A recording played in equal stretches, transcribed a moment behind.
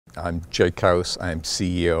I'm Jay Couse. I'm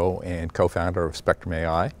CEO and co-founder of SPXTRM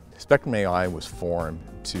AI. SPXTRM AI was formed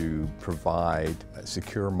to provide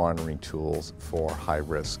secure monitoring tools for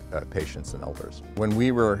high-risk patients and elders. When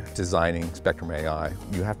we were designing SPXTRM AI,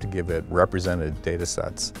 you have to give it represented data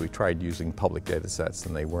sets. We tried using public data sets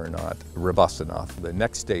and they were not robust enough. The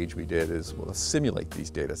next stage we did is we'll simulate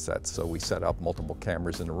these data sets. So we set up multiple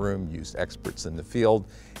cameras in a room, used experts in the field,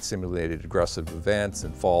 simulated aggressive events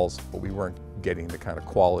and falls, but we weren't getting the kind of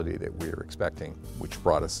quality that we were expecting, which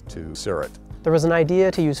brought us to SIRT. There was an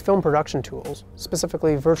idea to use film production tools,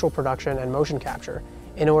 specifically virtual production and motion capture,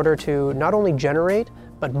 in order to not only generate,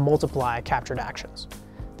 but multiply captured actions.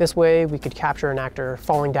 This way, we could capture an actor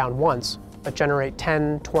falling down once, but generate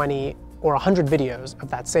 10, 20, or 100 videos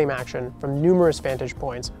of that same action from numerous vantage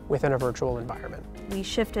points within a virtual environment. We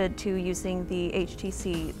shifted to using the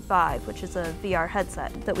HTC Vive, which is a VR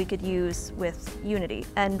headset that we could use with Unity.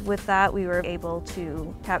 And with that, we were able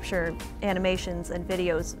to capture animations and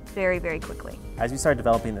videos very, very quickly. As we started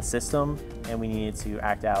developing the system and we needed to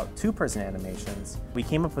act out two-person animations, we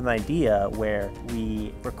came up with an idea where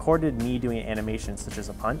we recorded me doing an animation such as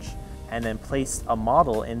a punch, and then placed a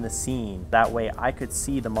model in the scene. That way I could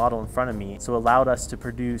see the model in front of me, so it allowed us to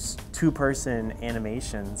produce two-person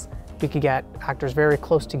animations. We could get actors very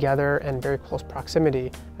close together and very close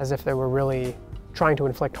proximity, as if they were really trying to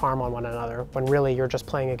inflict harm on one another, when really you're just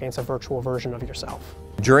playing against a virtual version of yourself.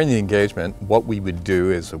 During the engagement, what we would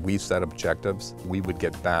do is we set objectives, we would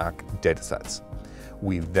get back data sets.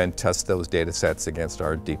 We then test those data sets against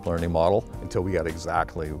our deep learning model until we got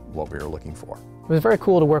exactly what we were looking for. It was very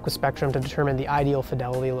cool to work with SPXTRM to determine the ideal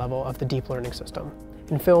fidelity level of the deep learning system.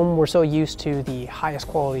 In film, we're so used to the highest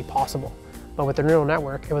quality possible, but with the neural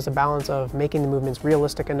network, it was a balance of making the movements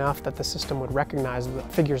realistic enough that the system would recognize the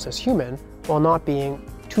figures as human, while not being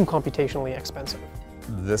too computationally expensive.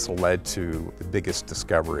 This led to the biggest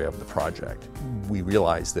discovery of the project. We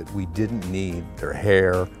realized that we didn't need their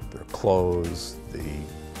hair, their clothes, the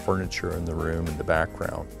furniture in the room in the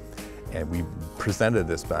background. And we presented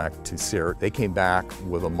this back to SIRT. They came back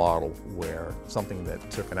with a model where something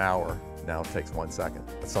that took an hour now takes 1 second.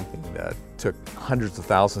 Something that took hundreds of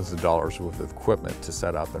thousands of dollars worth of equipment to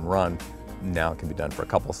set up and run now can be done for a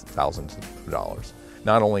couple thousands of dollars.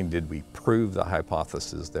 Not only did we prove the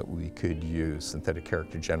hypothesis that we could use synthetic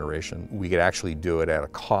character generation, we could actually do it at a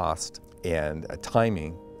cost and a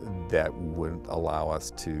timing that would allow us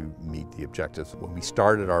to meet the objectives. When we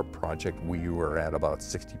started our project, we were at about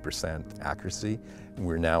 60% accuracy.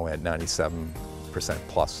 We're now at 97%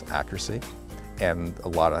 plus accuracy. And a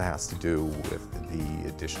lot of it has to do with the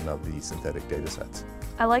addition of the synthetic data sets.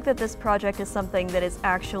 I like that this project is something that is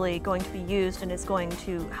actually going to be used and is going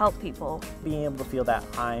to help people. Being able to feel that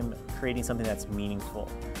I'm creating something that's meaningful,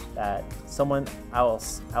 that someone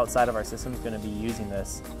else outside of our system is going to be using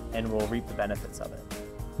this and will reap the benefits of it.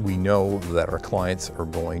 We know that our clients are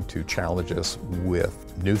going to challenge us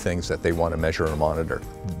with new things that they want to measure and monitor.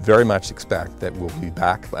 Very much expect that we'll be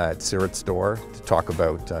back at SIRT store to talk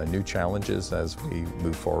about new challenges as we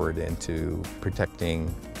move forward into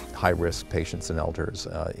protecting high-risk patients and elders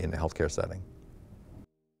in a healthcare setting.